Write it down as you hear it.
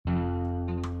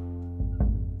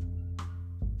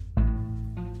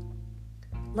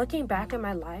Looking back at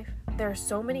my life, there are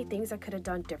so many things I could have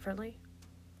done differently.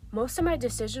 Most of my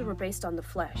decisions were based on the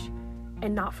flesh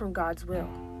and not from God's will.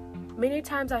 Many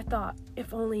times I thought,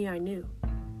 if only I knew.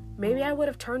 Maybe I would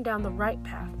have turned down the right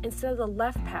path instead of the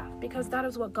left path because that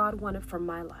is what God wanted for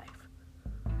my life.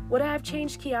 Would I have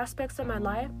changed key aspects of my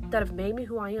life that have made me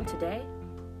who I am today?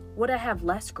 Would I have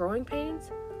less growing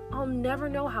pains? I'll never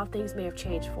know how things may have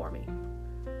changed for me.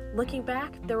 Looking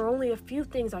back, there are only a few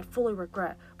things I fully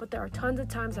regret, but there are tons of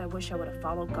times I wish I would have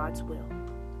followed God's will.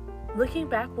 Looking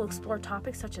back, we'll explore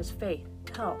topics such as faith,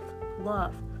 health,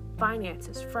 love,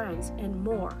 finances, friends, and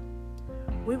more.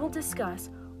 We will discuss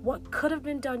what could have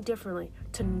been done differently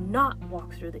to not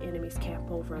walk through the enemy's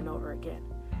camp over and over again.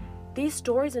 These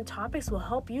stories and topics will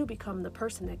help you become the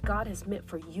person that God has meant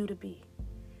for you to be.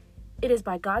 It is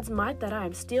by God's might that I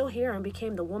am still here and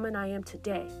became the woman I am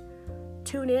today.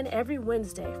 Tune in every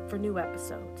Wednesday for new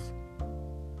episodes.